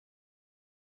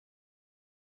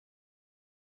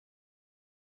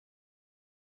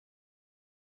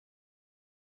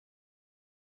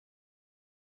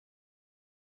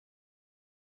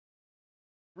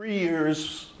3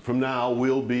 years from now,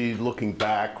 we'll be looking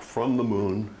back from the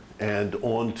moon and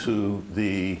onto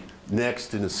the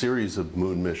next in a series of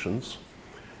moon missions.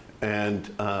 And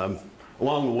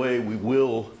along the way, we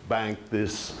will bank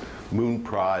this moon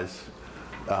prize.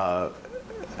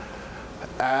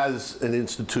 As an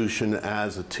institution,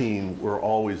 as a team, we're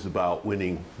always about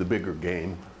winning the bigger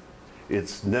game.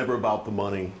 It's never about the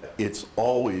money. It's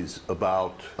always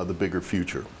about the bigger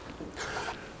future.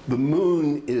 The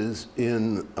moon is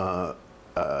in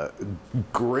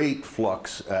great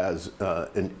flux as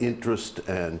an interest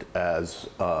and as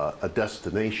a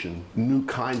destination. New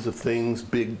kinds of things,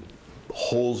 big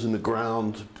holes in the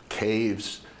ground,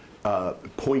 caves,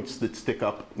 points that stick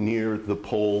up near the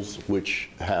poles which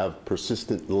have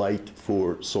persistent light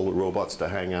for solar robots to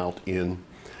hang out in.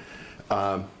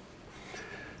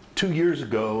 2 years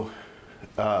ago,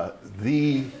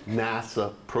 the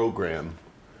NASA program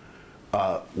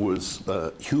was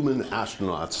human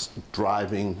astronauts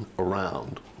driving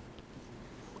around,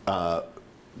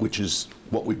 which is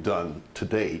what we've done to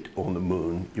date on the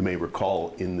moon. You may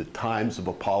recall in the times of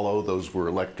Apollo, those were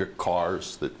electric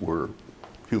cars that were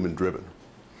human-driven.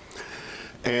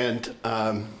 And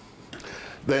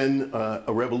then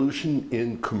a revolution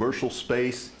in commercial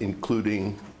space,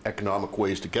 including economic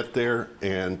ways to get there,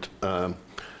 and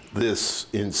this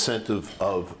incentive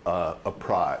of a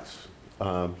prize.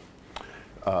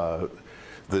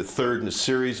 The third in a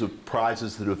series of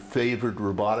prizes that have favored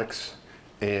robotics,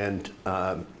 and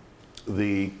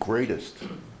the greatest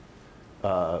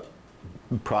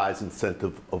prize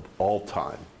incentive of all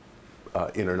time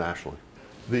internationally.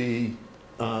 The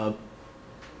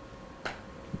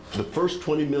first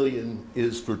 20 million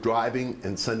is for driving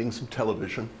and sending some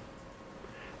television,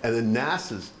 and then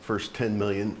NASA's first 10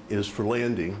 million is for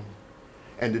landing,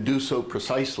 and to do so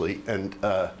precisely. And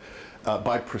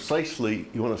by precisely,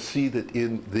 you want to see that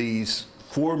in these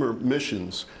former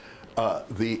missions,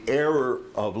 the error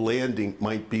of landing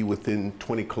might be within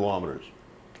 20 kilometers,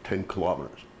 10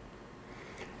 kilometers.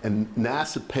 And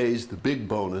NASA pays the big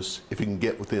bonus if you can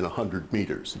get within 100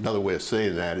 meters. Another way of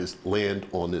saying that is land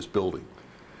on this building.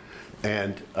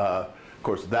 And of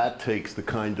course, that takes the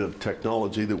kind of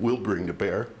technology that we'll bring to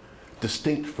bear,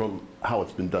 distinct from how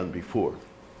it's been done before.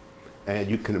 And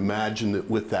you can imagine that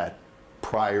with that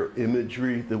prior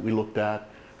imagery that we looked at,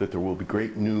 that there will be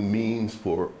great new means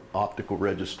for optical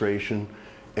registration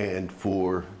and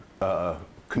for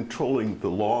controlling the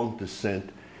long descent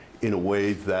in a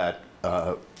way that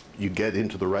you get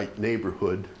into the right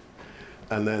neighborhood.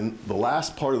 And then the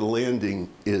last part of the landing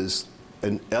is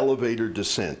an elevator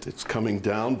descent. It's coming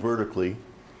down vertically.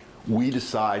 We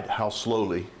decide how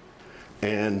slowly,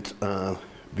 and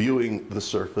viewing the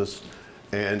surface,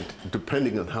 and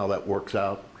depending on how that works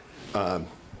out,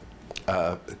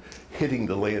 hitting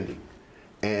the landing.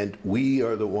 And we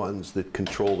are the ones that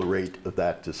control the rate of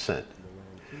that descent.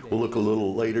 We'll look a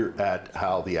little later at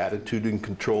how the attituding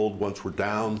controlled once we're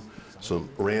down. Some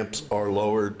ramps are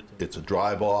lowered. It's a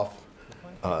drive-off.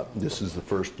 This is the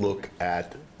first look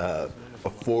at a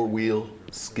four-wheel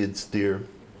skid steer.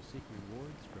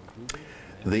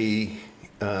 The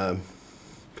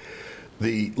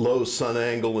low sun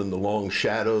angle and the long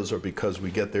shadows are because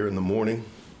we get there in the morning.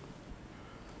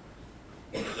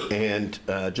 And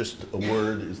just a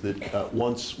word is that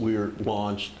once we're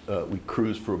launched, we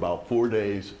cruise for about 4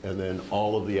 days, and then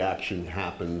all of the action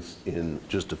happens in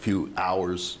just a few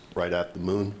hours right at the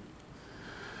moon.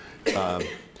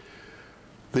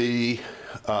 The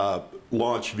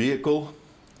launch vehicle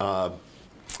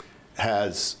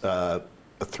has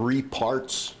 3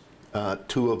 parts.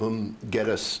 2 of them get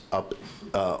us up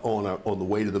on the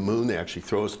way to the moon. They actually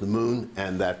throw us to the moon,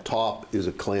 and that top is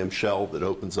a clamshell that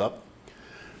opens up.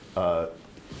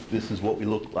 This is what we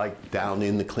look like down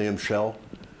in the clamshell.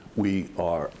 We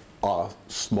are a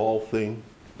small thing,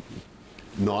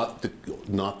 not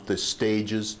the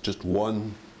stages, just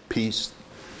one piece.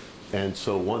 And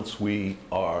so once we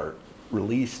are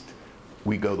released,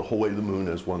 we go the whole way to the moon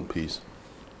as one piece.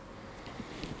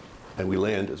 And we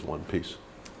land as one piece.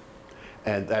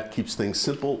 And that keeps things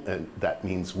simple, and that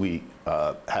means we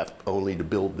have only to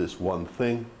build this one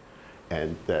thing,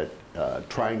 and that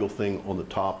triangle thing on the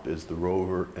top is the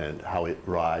rover and how it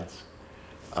rides.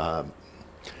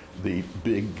 The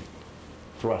big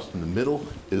thrust in the middle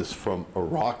is from a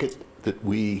rocket that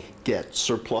we get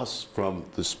surplus from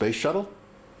the space shuttle.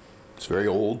 It's very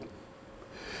old.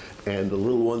 And the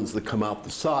little ones that come out the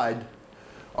side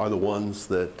are the ones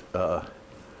that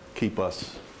keep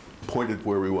us pointed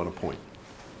where we want to point.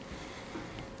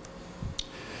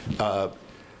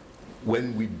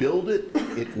 When we build it,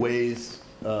 it weighs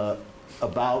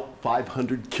about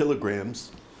 500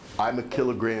 kilograms. I'm a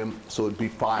kilogram, so it'd be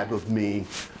 5 of me.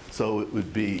 So it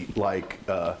would be like,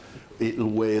 it'll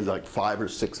weigh like 5 or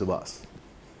 6 of us.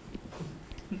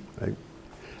 Right?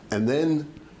 And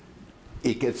then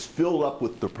it gets filled up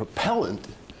with the propellant,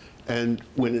 and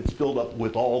when it's filled up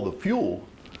with all the fuel,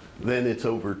 then it's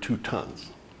over 2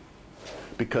 tons.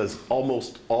 Because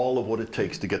almost all of what it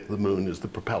takes to get to the moon is the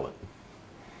propellant.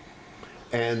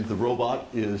 And the robot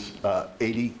is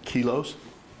 80 kilos.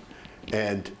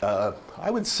 And I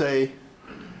would say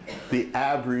the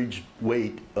average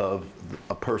weight of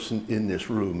a person in this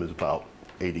room is about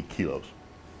 80 kilos.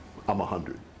 I'm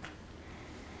 100.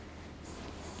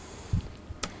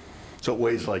 So it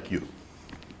weighs like you.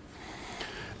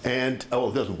 And, oh,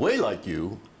 it doesn't weigh like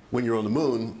you. When you're on the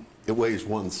moon, it weighs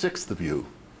 1/6 of you,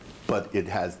 but it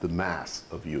has the mass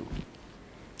of you.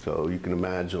 So you can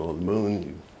imagine on the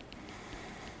moon,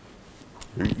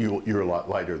 you're a lot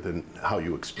lighter than how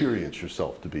you experience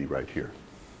yourself to be right here.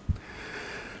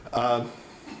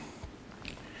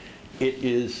 It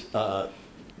is a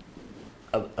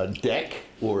deck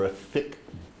or a thick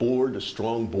board, a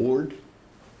strong board,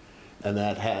 and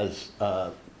that has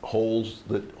holes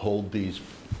that hold these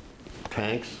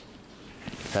tanks.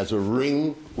 It has a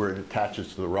ring where it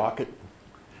attaches to the rocket.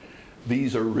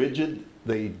 These are rigid,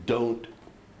 they don't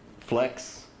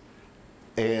flex,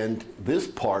 and this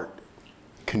part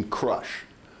can crush.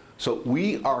 So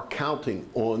we are counting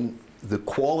on the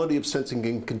quality of sensing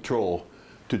and control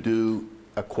to do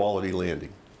a quality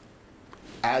landing,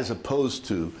 as opposed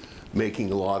to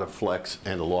making a lot of flex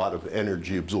and a lot of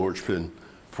energy absorption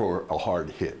for a hard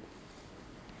hit.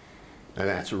 And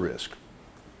that's a risk.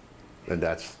 And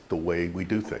that's the way we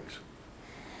do things.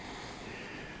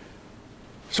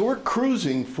 So we're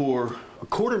cruising for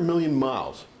 250,000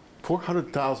 miles,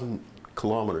 400,000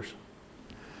 kilometers.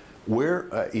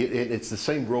 It's the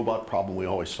same robot problem we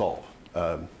always solve,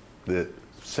 the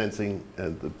sensing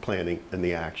and the planning and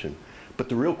the action. But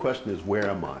the real question is, where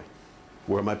am I?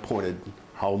 Where am I pointed?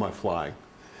 How am I flying?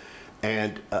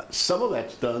 And some of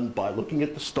that's done by looking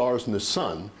at the stars and the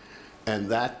sun, and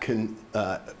that can,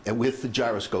 and with the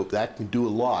gyroscope, that can do a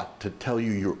lot to tell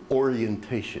you your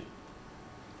orientation.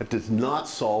 It does not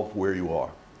solve where you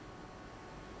are.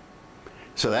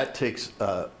 So that takes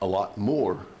a lot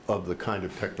more of the kind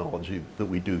of technology that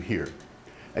we do here.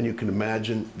 And you can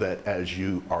imagine that as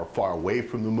you are far away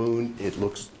from the moon, it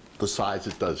looks the size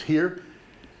it does here,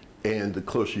 and the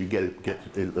closer you get,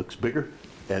 it looks bigger.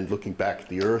 And looking back at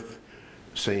the Earth,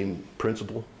 same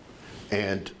principle.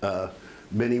 And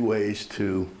many ways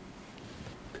to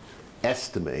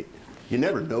estimate. You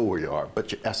never know where you are,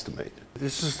 but you estimate.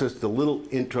 This is just a little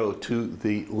intro to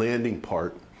the landing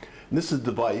part. And this is a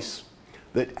device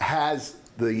that has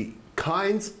the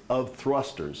kinds of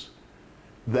thrusters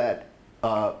that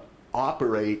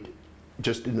operate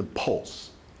just in a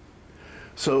pulse.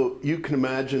 So you can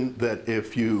imagine that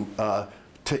if you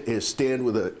stand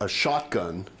with a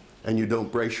shotgun and you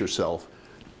don't brace yourself,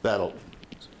 that'll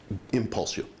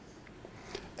impulse you.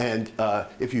 And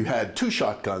if you had 2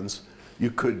 shotguns,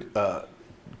 you could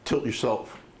tilt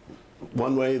yourself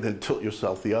one way, then tilt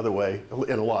yourself the other way, and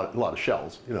a lot of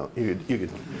shells. You know, you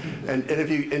could, and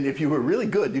if you were really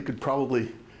good, you could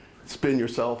probably spin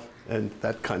yourself and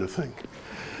that kind of thing.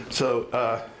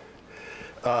 So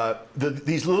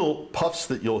these little puffs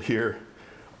that you'll hear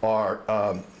are.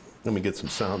 Let me get some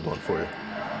sound on for you.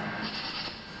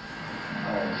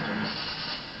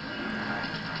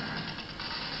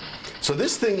 So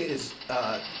this thing is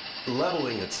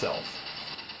leveling itself.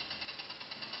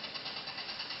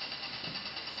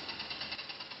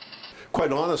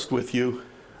 Quite honest with you,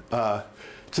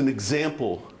 it's an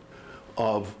example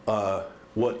of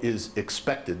what is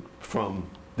expected from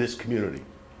this community,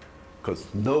 because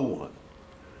no one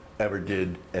ever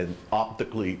did an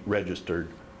optically registered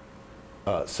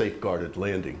safeguarded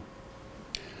landing.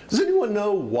 Does anyone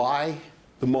know why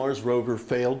the Mars rover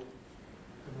failed?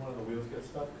 Did one of the wheels get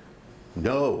stuck?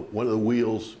 No, one of the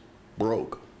wheels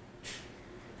broke.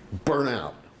 Burn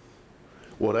out.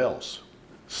 What else?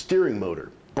 Steering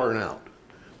motor, burn out.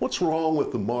 What's wrong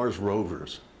with the Mars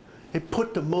rovers? They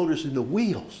put the motors in the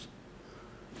wheels.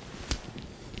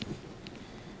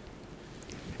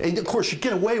 And of course, you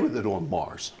get away with it on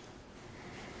Mars,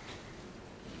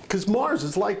 because Mars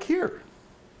is like here.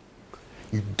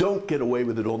 You don't get away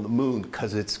with it on the moon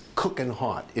because it's cooking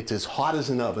hot. It's as hot as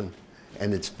an oven,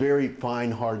 and it's very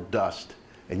fine, hard dust,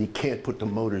 and you can't put the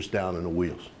motors down in the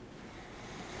wheels.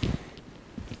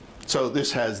 So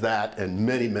this has that and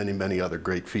many, many, many other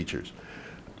great features.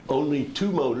 Only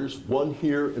 2 motors, one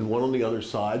here and one on the other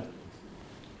side.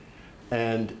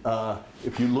 And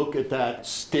if you look at that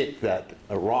stick, that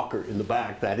rocker in the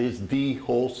back, that is the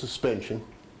whole suspension.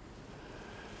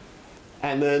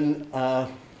 And then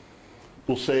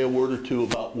we'll say a word or two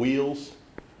about wheels.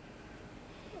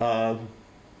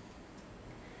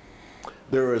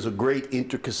 There is a great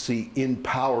intricacy in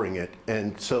powering it,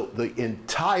 and so the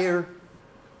entire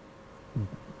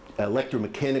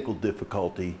electromechanical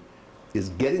difficulty is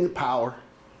getting the power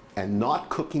and not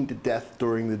cooking to death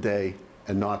during the day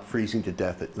and not freezing to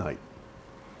death at night.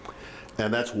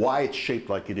 And that's why it's shaped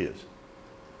like it is.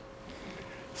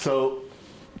 So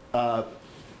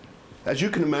as you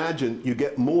can imagine, you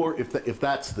get more if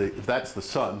that's the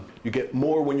sun. You get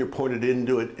more when you're pointed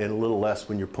into it and a little less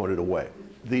when you're pointed away.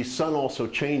 The sun also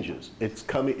changes.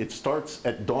 It starts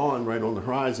at dawn right on the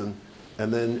horizon,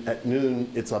 and then at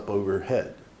noon it's up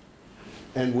overhead.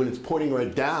 And when it's pointing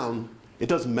right down, it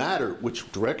doesn't matter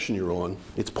which direction you're on.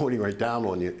 It's pointing right down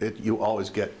on you. You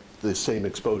always get the same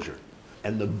exposure.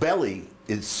 And the belly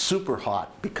is super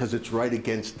hot because it's right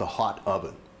against the hot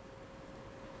oven.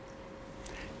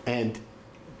 And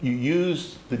you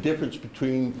use the difference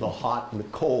between the hot and the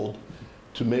cold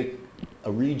to make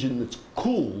a region that's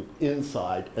cool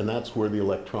inside, and that's where the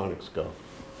electronics go.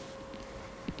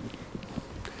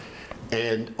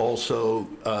 And also,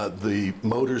 the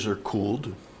motors are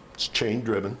cooled. It's chain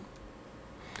driven.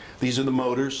 These are the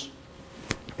motors.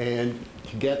 And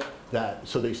to get that,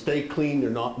 so they stay clean,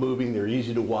 they're not moving, they're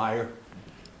easy to wire.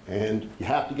 And you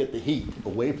have to get the heat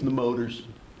away from the motors,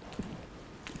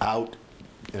 out,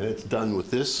 and it's done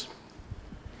with this.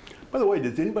 By the way,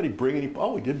 did anybody bring any?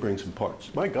 Oh, we did bring some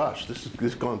parts. My gosh, this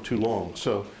has gone too long.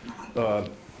 So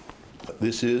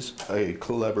this is a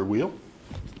clever wheel.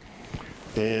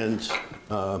 And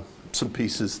some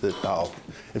pieces that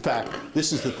in fact,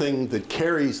 this is the thing that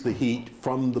carries the heat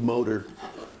from the motor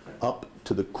up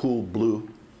to the cool blue.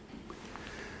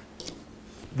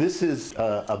 This is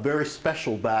a very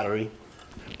special battery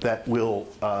that will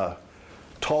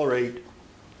tolerate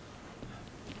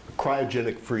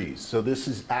cryogenic freeze. So this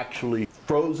is actually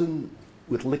frozen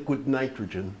with liquid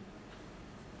nitrogen,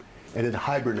 and it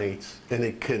hibernates, and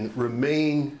it can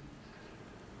remain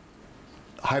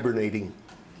hibernating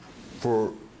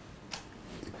for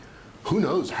who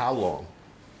knows how long.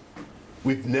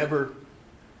 We've never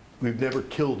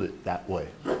killed it that way.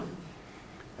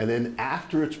 And then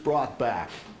after it's brought back,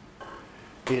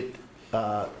 it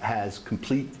has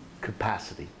complete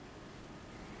capacity.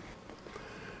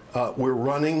 We're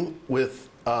running with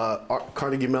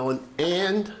Carnegie Mellon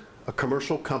and a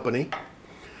commercial company,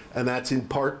 and that's in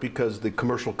part because the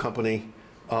commercial company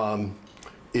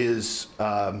is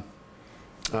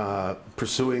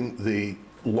pursuing the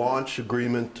launch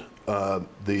agreement,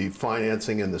 the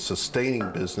financing, and the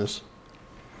sustaining business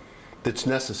that's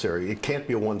necessary. It can't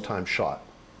be a one-time shot.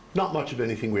 Not much of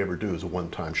anything we ever do is a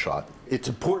one-time shot. It's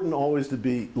important always to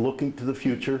be looking to the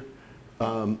future.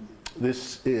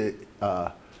 This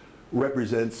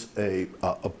represents a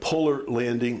polar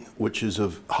landing, which is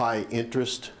of high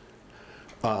interest.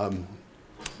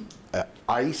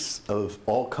 Ice of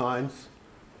all kinds,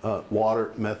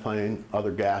 water, methane,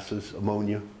 other gases,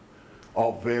 ammonia,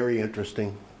 all very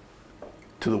interesting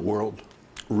to the world.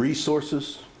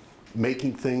 Resources,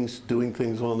 making things, doing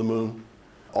things on the moon,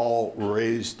 all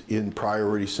raised in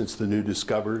priority since the new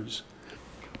discoveries.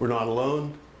 We're not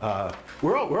alone.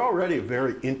 We're already a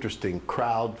very interesting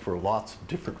crowd for lots of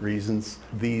different reasons.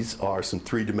 These are some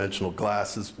three-dimensional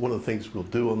glasses. One of the things we'll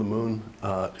do on the moon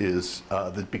is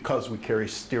that because we carry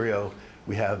stereo,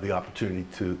 we have the opportunity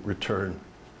to return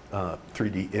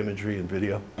 3D imagery and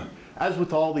video. As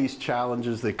with all these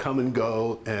challenges, they come and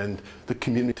go, and the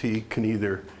community can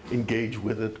either engage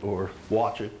with it or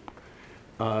watch it.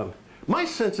 My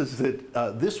sense is that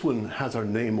this one has our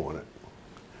name on it.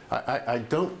 I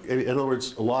don't, in other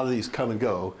words, a lot of these come and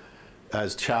go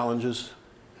as challenges.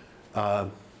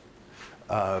 There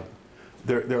are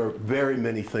very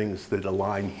many things that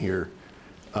align here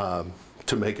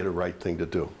to make it a right thing to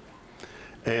do.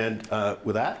 And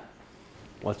with that,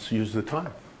 let's use the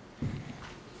time.